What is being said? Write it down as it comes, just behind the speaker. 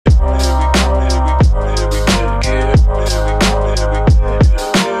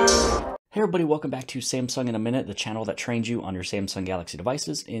everybody, welcome back to Samsung in a Minute, the channel that trains you on your Samsung Galaxy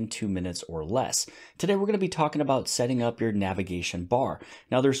devices in 2 minutes or less. Today we're going to be talking about setting up your navigation bar.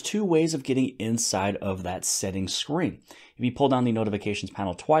 Now there's two ways of getting inside of that settings screen. If you pull down the notifications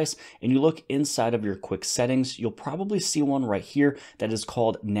panel twice and you look inside of your quick settings, you'll probably see one right here that is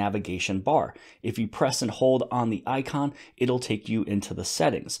called navigation bar. If you press and hold on the icon, it'll take you into the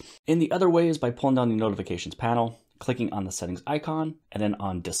settings. And the other way is by pulling down the notifications panel, clicking on the settings icon, and then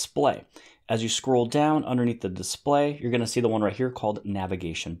on display. As you scroll down underneath the display, you're going to see the one right here called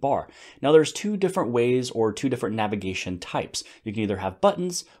navigation bar. Now there's two different ways or two different navigation types. You can either have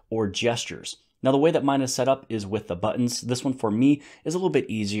buttons or gestures. Now the way that mine is set up is with the buttons. This one for me is a little bit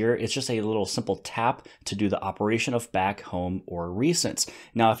easier. It's just a little simple tap to do the operation of back, home, or recents.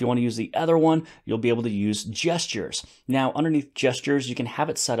 Now if you want to use the other one, you'll be able to use gestures. Now underneath gestures, you can have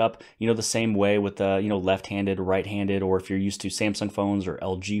it set up, the same way with the, left-handed, right-handed, or if you're used to Samsung phones or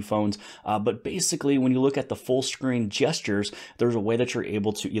LG phones. But basically when you look at the full screen gestures, there's a way that you're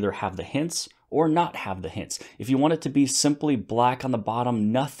able to either have the hints or not have the hints. If you want it to be simply black on the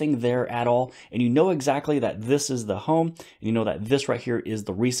bottom, nothing there at all, and you know exactly that this is the home, and you know that this right here is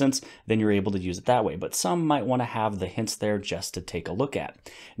the recents, then you're able to use it that way. But some might want to have the hints there just to take a look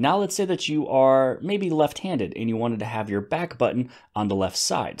at. Now let's say that you are maybe left-handed and you wanted to have your back button on the left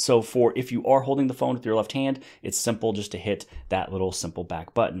side. So if you are holding the phone with your left hand, it's simple just to hit that little simple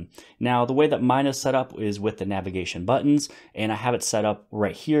back button. Now the way that mine is set up is with the navigation buttons, and I have it set up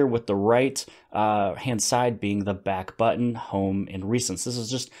right here with the right hand side being the back button, home, and recents. This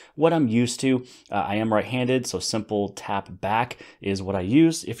is just what I'm used to. I am right-handed, so simple tap back is what I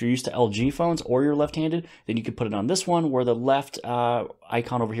use. If you're used to LG phones or you're left-handed, then you could put it on this one where the left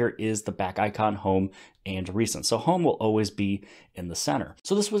icon over here is the back icon, home, and recent. So home will always be in the center.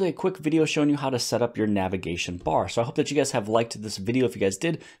 So this was a quick video showing you how to set up your navigation bar. So I hope that you guys have liked this video. If you guys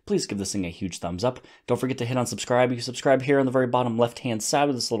did, please give this thing a huge thumbs up. Don't forget to hit on subscribe. You can subscribe here on the very bottom left-hand side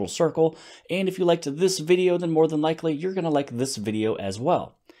of this little circle. And if you liked this video, then more than likely you're going to like this video as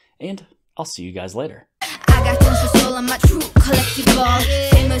well. And I'll see you guys later. I got tons of soul, I'm a true collectible.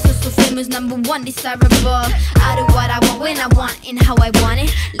 Famous, so famous, #1 desirable. I do what I want, when I want, and how I want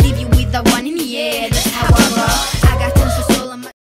it. Leave you with the one in the air, that's how I roll. I got tons of